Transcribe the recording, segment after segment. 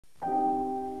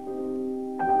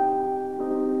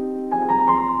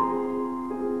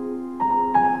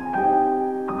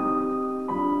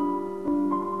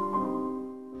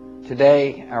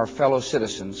today, our fellow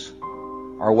citizens,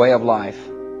 our way of life,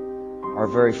 our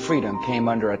very freedom came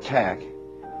under attack.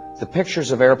 The pictures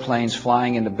of airplanes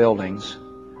flying into buildings,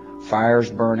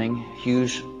 fires burning,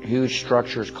 huge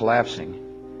structures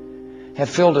collapsing, have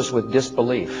filled us with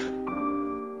disbelief.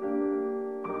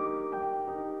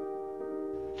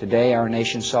 Today, our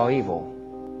nation saw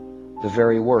evil, the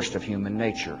very worst of human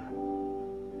nature,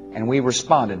 and we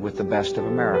responded with the best of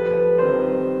America.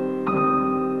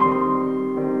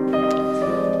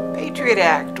 Patriot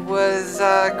Act was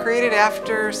created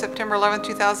after September 11,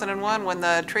 2001, when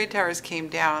the trade towers came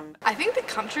down. I think the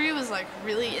country was like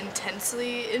really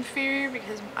intensely inferior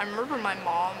because I remember my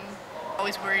mom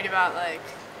always worried about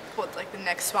what the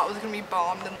next spot was going to be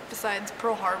bombed. And besides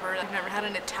Pearl Harbor, I've never had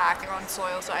an attack on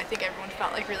soil, so I think everyone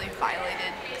felt really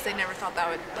violated because they never thought that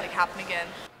would happen again.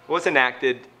 It was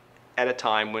enacted at a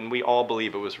time when we all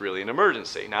believe it was really an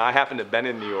emergency. Now, I happened to have been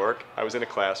in New York. I was in a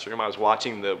classroom. I was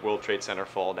watching the World Trade Center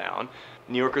fall down.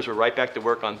 New Yorkers were right back to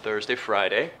work on Thursday,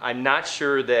 Friday. I'm not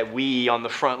sure that we, on the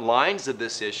front lines of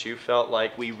this issue, felt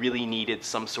like we really needed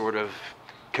some sort of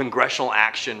congressional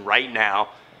action right now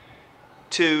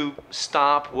to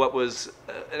stop what was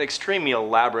an extremely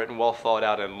elaborate and well thought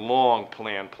out and long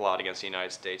planned plot against the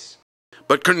United States.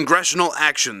 But congressional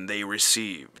action they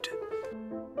received.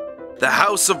 The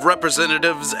House of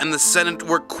Representatives and the Senate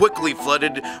were quickly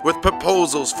flooded with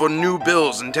proposals for new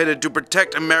bills intended to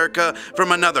protect America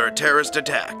from another terrorist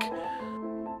attack.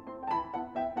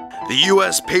 The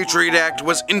U.S. Patriot Act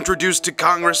was introduced to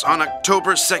Congress on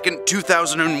October 2,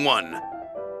 2001.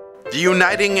 The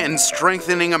Uniting and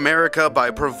Strengthening America by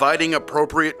Providing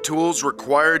Appropriate Tools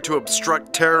Required to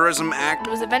Obstruct Terrorism Act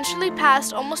was eventually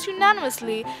passed almost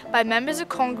unanimously by members of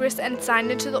Congress and signed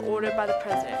into the order by the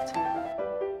President.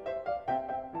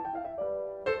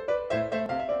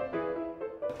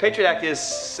 The Patriot Act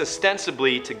is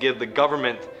ostensibly to give the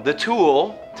government the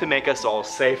tool to make us all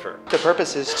safer. The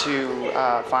purpose is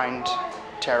to find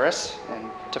terrorists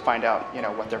and to find out,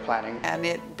 what they're planning. And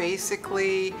it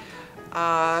basically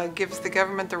gives the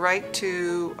government the right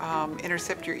to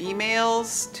intercept your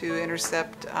emails, to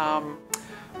intercept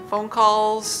phone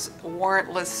calls,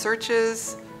 warrantless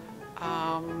searches,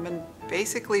 and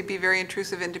basically be very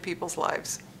intrusive into people's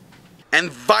lives.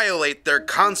 And violate their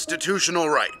constitutional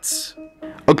rights.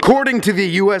 According to the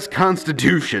U.S.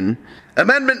 Constitution,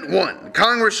 Amendment 1,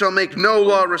 Congress shall make no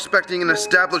law respecting an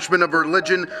establishment of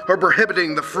religion or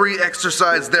prohibiting the free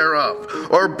exercise thereof,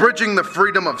 or abridging the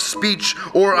freedom of speech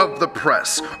or of the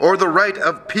press, or the right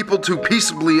of people to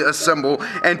peaceably assemble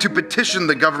and to petition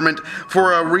the government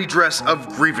for a redress of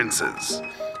grievances.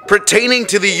 Pertaining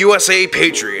to the USA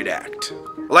Patriot Act,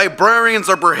 librarians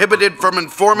are prohibited from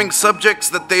informing subjects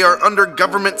that they are under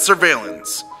government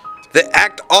surveillance. The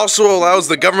Act also allows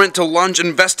the government to launch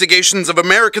investigations of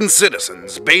American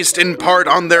citizens based in part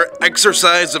on their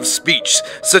exercise of speech,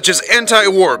 such as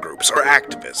anti-war groups or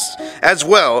activists. As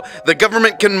well, the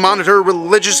government can monitor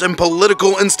religious and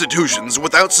political institutions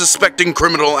without suspecting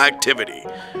criminal activity.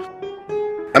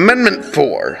 Amendment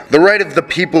 4, the right of the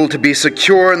people to be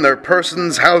secure in their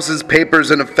persons, houses,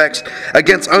 papers, and effects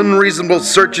against unreasonable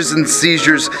searches and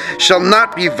seizures shall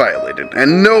not be violated,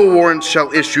 and no warrant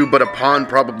shall issue but upon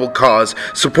probable cause,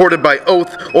 supported by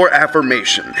oath or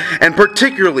affirmation, and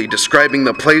particularly describing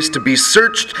the place to be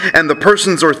searched and the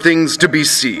persons or things to be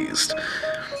seized.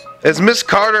 As Ms.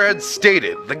 Carter had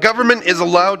stated, the government is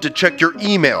allowed to check your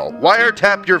email,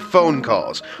 wiretap your phone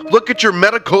calls, look at your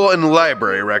medical and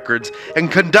library records,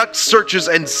 and conduct searches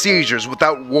and seizures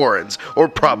without warrants or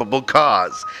probable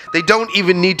cause. They don't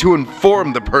even need to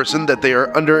inform the person that they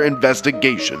are under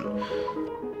investigation.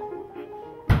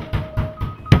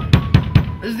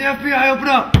 This is the FBI, open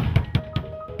up!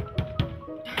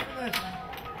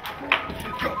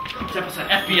 Step aside,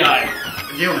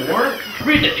 FBI. Is there a warrant?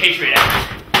 Read the Patriot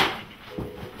Act.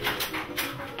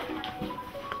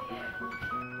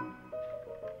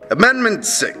 Amendment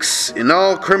 6. In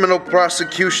all criminal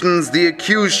prosecutions, the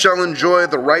accused shall enjoy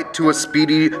the right to a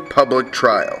speedy public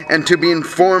trial, and to be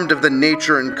informed of the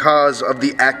nature and cause of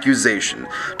the accusation,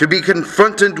 to be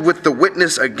confronted with the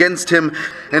witness against him,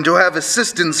 and to have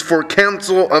assistance for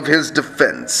counsel of his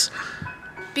defense.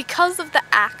 Because of the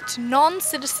Act,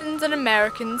 non-citizens and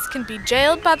Americans can be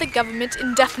jailed by the government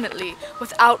indefinitely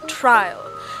without trial.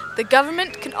 The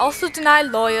government can also deny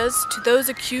lawyers to those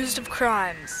accused of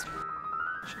crimes.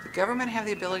 Should the government have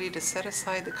the ability to set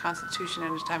aside the Constitution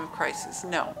in a time of crisis?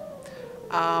 No.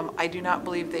 I do not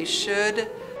believe they should.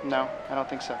 No, I don't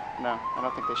think so. No, I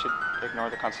don't think they should ignore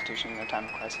the Constitution in a time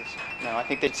of crisis. No, I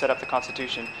think they'd set up the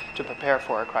Constitution to prepare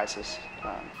for a crisis.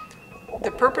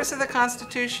 The purpose of the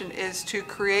Constitution is to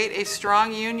create a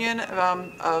strong union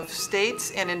of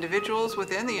states and individuals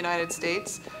within the United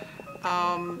States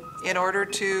in order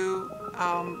to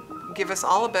give us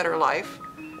all a better life.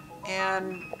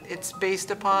 And it's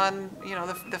based upon, you know,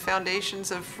 the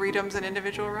foundations of freedoms and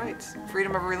individual rights.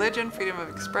 Freedom of religion, freedom of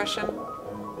expression,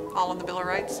 all in the Bill of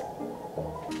Rights.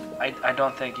 I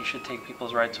don't think you should take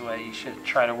people's rights away. You should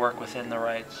try to work within the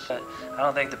rights. But I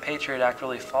don't think the Patriot Act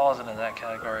really falls into that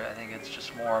category. I think it's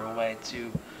just more of a way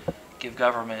to give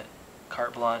government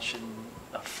carte blanche and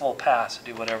a full pass to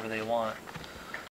do whatever they want.